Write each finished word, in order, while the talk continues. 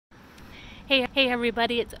Hey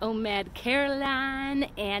everybody, it's Omad Caroline,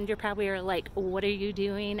 and you're probably like, what are you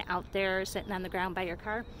doing out there sitting on the ground by your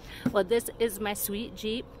car? Well, this is my sweet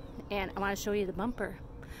Jeep, and I want to show you the bumper.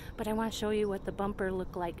 But I want to show you what the bumper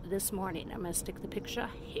looked like this morning. I'm going to stick the picture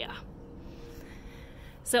here.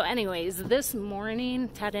 So anyways, this morning,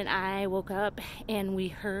 Ted and I woke up and we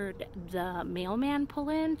heard the mailman pull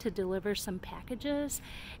in to deliver some packages,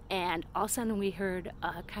 and all of a sudden we heard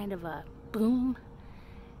a kind of a boom.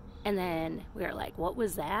 And then we were like, what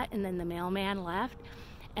was that? And then the mailman left.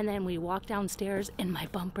 And then we walked downstairs and my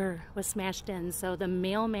bumper was smashed in. So the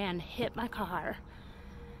mailman hit my car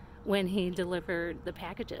when he delivered the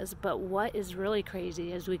packages. But what is really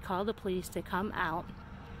crazy is we called the police to come out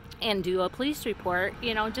and do a police report,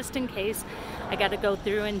 you know, just in case I got to go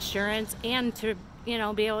through insurance and to, you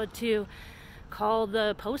know, be able to call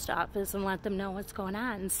the post office and let them know what's going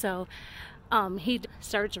on. So he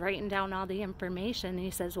starts writing down all the information and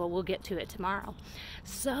he says, well, we'll get to it tomorrow.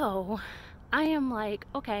 So I am like,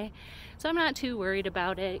 okay. So I'm not too worried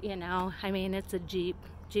about it, you know. I mean, it's a Jeep.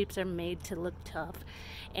 Jeeps are made to look tough.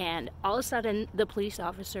 And all of a sudden the police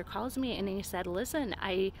officer calls me and he said, listen,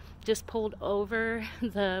 I just pulled over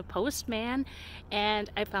the postman and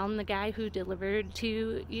I found the guy who delivered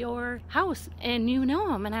to your house and you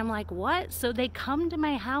know him. And I'm like, what? So they come to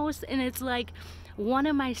my house and it's like one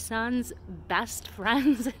of my son's best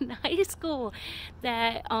friends in high school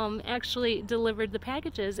that actually delivered the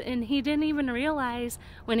packages, and he didn't even realize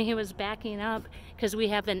when he was backing up, because we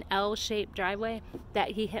have an L-shaped driveway,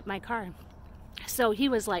 that he hit my car. So he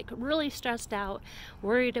was like really stressed out,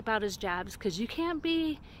 worried about his jobs, because you can't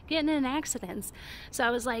be getting in accidents. So I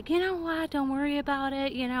was like, you know what, don't worry about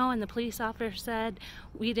it, you know. And the police officer said,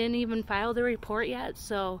 we didn't even file the report yet,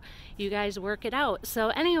 so you guys work it out. So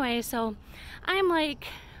anyway, so I'm like,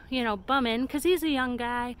 you know, bumming, because he's a young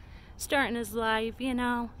guy starting his life, you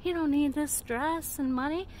know, he don't need this stress and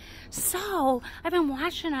money. So I've been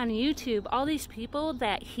watching on YouTube all these people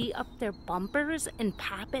that heat up their bumpers and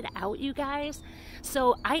pop it out, you guys.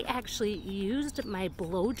 So I actually used my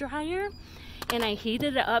blow dryer and I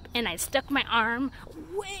heated it up and I stuck my arm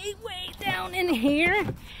way down in here,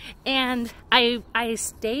 and I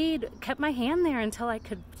kept my hand there until I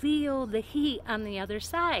could feel the heat on the other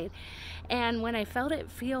side. And when I felt it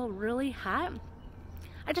feel really hot,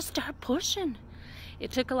 I just started pushing.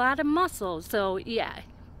 It took a lot of muscle. So yeah,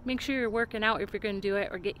 make sure you're working out if you're going to do it,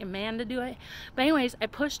 or get your man to do it. But anyways, I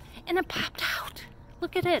pushed and it popped out.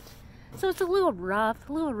 Look at it. So it's a little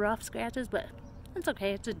rough scratches, but it's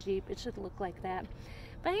okay. It's a Jeep. It should look like that.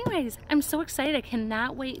 But anyways, I'm so excited. I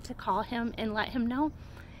cannot wait to call him and let him know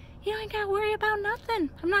you ain't got to worry about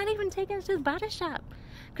nothing. I'm not even taking it to the body shop,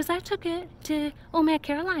 because I took it to Omad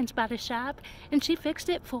Caroline's body shop and she fixed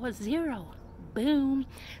it for $0. Boom.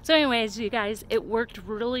 So anyways, you guys, it worked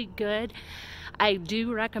really good. I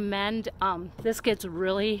do recommend, this gets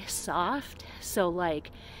really soft, so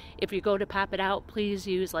like if you go to pop it out, please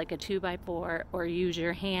use like a 2x4 or use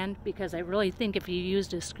your hand, because I really think if you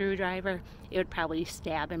used a screwdriver it would probably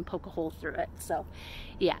stab and poke a hole through it. So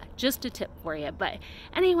yeah, just a tip for you. But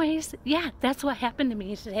anyways, yeah, that's what happened to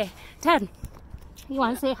me today. Ted, you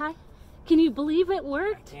want to say hi? Can you believe it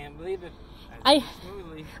worked? I can't believe it.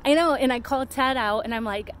 I know, and I called Ted out and I'm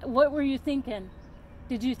like, what were you thinking?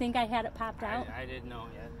 Did you think I had it popped out? I didn't know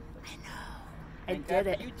yet. I know. I did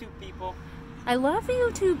it. YouTube people. I love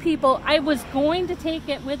YouTube people. I was going to take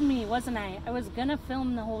it with me, wasn't I? I was going to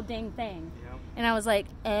film the whole dang thing. Yep. And I was like,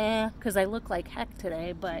 because I look like heck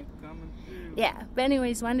today, but yeah. But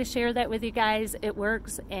anyways, wanted to share that with you guys. It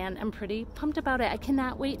works and I'm pretty pumped about it. I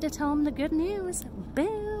cannot wait to tell them the good news.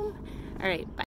 Boom. All right, bye.